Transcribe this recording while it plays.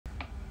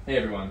Hey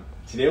everyone,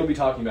 today we'll be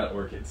talking about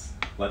orchids.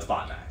 Let's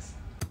botanize.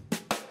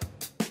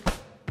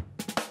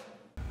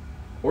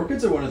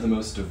 Orchids are one of the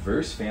most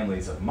diverse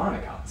families of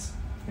monocots.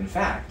 In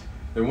fact,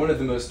 they're one of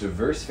the most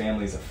diverse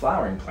families of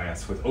flowering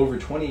plants with over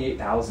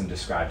 28,000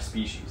 described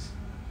species.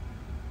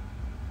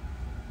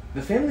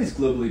 The family is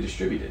globally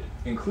distributed,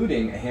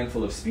 including a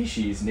handful of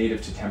species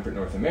native to temperate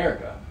North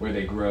America, where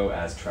they grow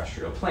as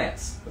terrestrial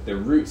plants, with their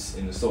roots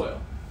in the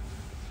soil.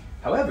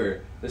 However,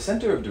 the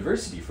center of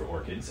diversity for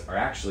orchids are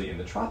actually in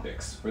the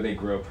tropics, where they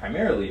grow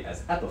primarily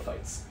as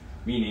epiphytes,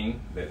 meaning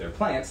that they're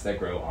plants that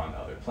grow on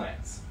other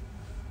plants.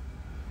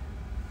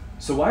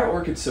 So why are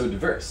orchids so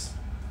diverse?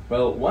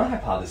 Well, one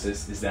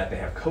hypothesis is that they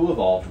have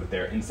co-evolved with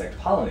their insect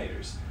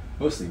pollinators,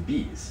 mostly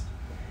bees.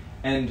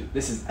 And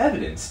this is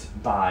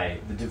evidenced by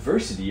the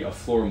diversity of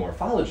floral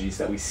morphologies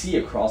that we see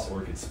across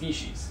orchid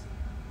species.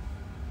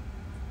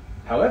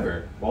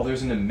 However, while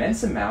there's an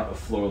immense amount of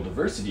floral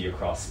diversity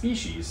across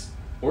species,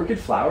 orchid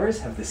flowers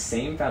have the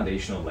same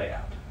foundational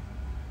layout.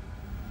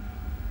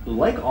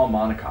 Like all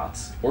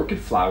monocots, orchid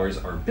flowers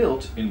are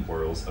built in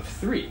whorls of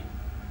 3.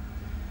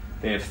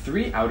 They have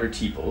 3 outer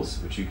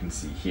tepals, which you can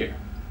see here,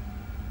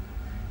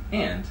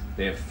 and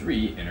they have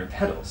 3 inner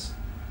petals,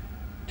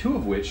 2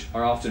 of which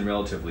are often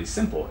relatively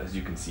simple, as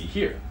you can see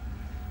here.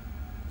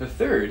 The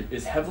third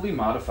is heavily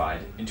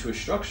modified into a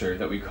structure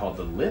that we call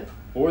the lip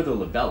or the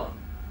labellum,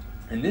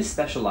 and this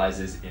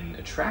specializes in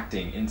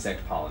attracting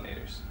insect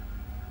pollinators.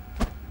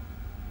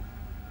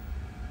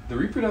 The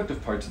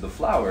reproductive parts of the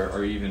flower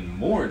are even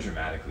more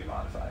dramatically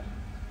modified.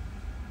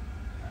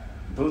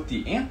 Both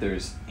the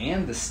anthers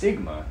and the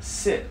stigma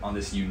sit on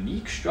this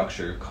unique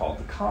structure called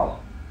the column.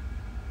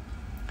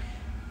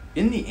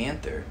 In the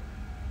anther,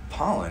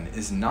 pollen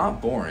is not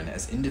borne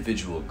as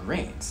individual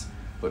grains,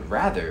 but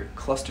rather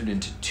clustered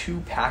into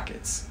 2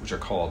 packets, which are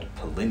called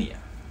pollinia.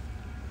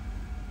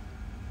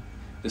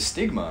 The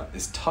stigma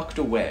is tucked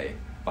away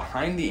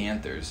behind the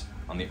anthers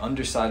on the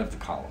underside of the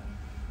column.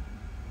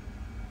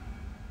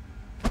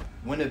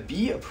 When a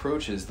bee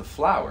approaches the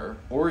flower,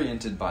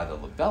 oriented by the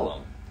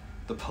labellum,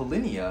 the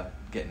pollinia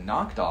get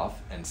knocked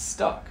off and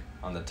stuck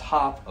on the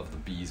top of the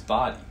bee's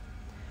body.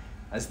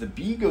 As the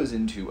bee goes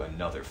into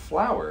another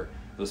flower,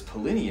 those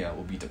pollinia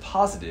will be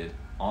deposited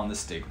on the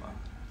stigma.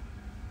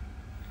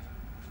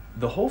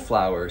 The whole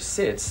flower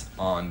sits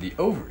on the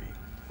ovary,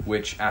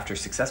 which, after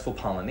successful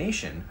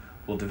pollination,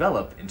 will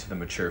develop into the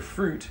mature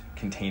fruit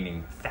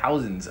containing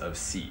thousands of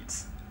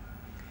seeds.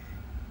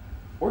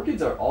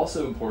 Orchids are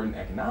also important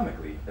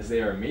economically, as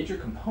they are a major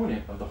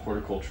component of the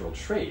horticultural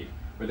trade,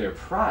 where they are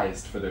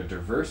prized for their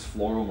diverse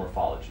floral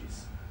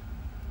morphologies.